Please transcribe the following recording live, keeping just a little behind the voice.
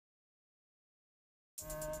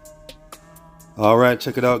Alright,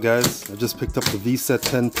 check it out guys. I just picked up the Vsett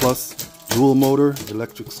 10 Plus dual motor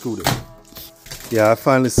electric scooter. Yeah, I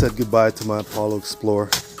finally said goodbye to my Apollo Explorer.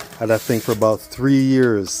 Had that thing for about 3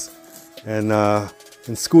 years. And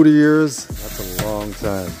in scooter years, that's a long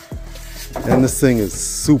time. And this thing is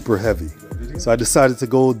super heavy. So I decided to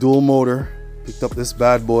go dual motor. Picked up this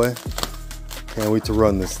bad boy. Can't wait to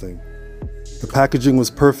run this thing. The packaging was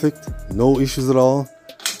perfect. No issues at all.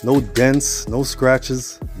 No dents, no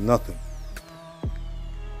scratches, nothing.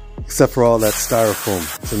 Except for all that styrofoam.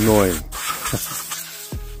 It's annoying.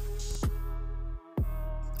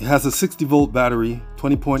 It has a 60 volt battery,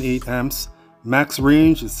 20.8 amps. Max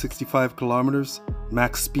range is 65 kilometers.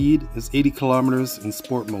 Max speed is 80 kilometers in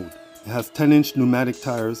sport mode. It has 10-inch pneumatic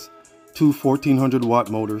tires, two 1400 watt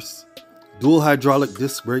motors, dual hydraulic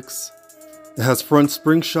disc brakes. It has front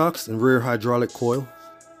spring shocks and rear hydraulic coil.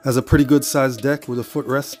 It has a pretty good sized deck with a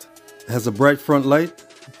footrest. It has a bright front light,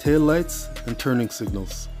 tail lights, and turning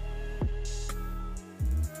signals.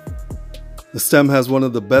 The stem has one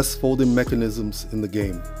of the best folding mechanisms in the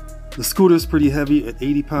game. The scooter is pretty heavy at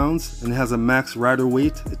 80 pounds and it has a max rider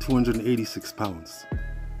weight at 286 pounds.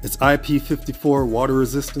 It's IP54 water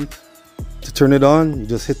resistant. To turn it on, you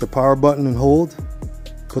just hit the power button and hold.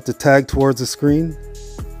 Put the tag towards the screen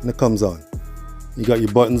and it comes on. You got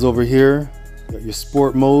your buttons over here. You got your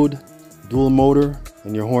sport mode, dual motor,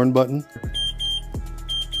 and your horn button.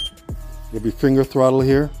 You have your finger throttle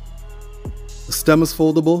here. The stem is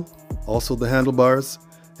foldable. Also the handlebars.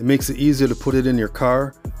 It makes it easier to put it in your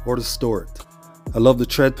car or to store it. I love the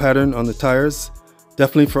tread pattern on the tires.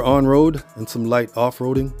 Definitely for on-road and some light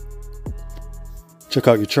off-roading. Check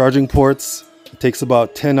out your charging ports. It takes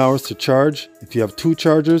about 10 hours to charge. If you have 2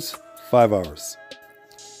 chargers, 5 hours.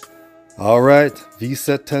 Alright,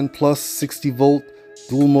 Vsett 10 Plus 60 volt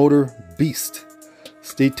dual motor beast.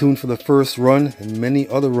 Stay tuned for the first run and many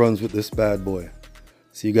other runs with this bad boy.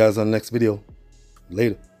 See you guys on the next video.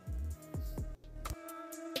 Later.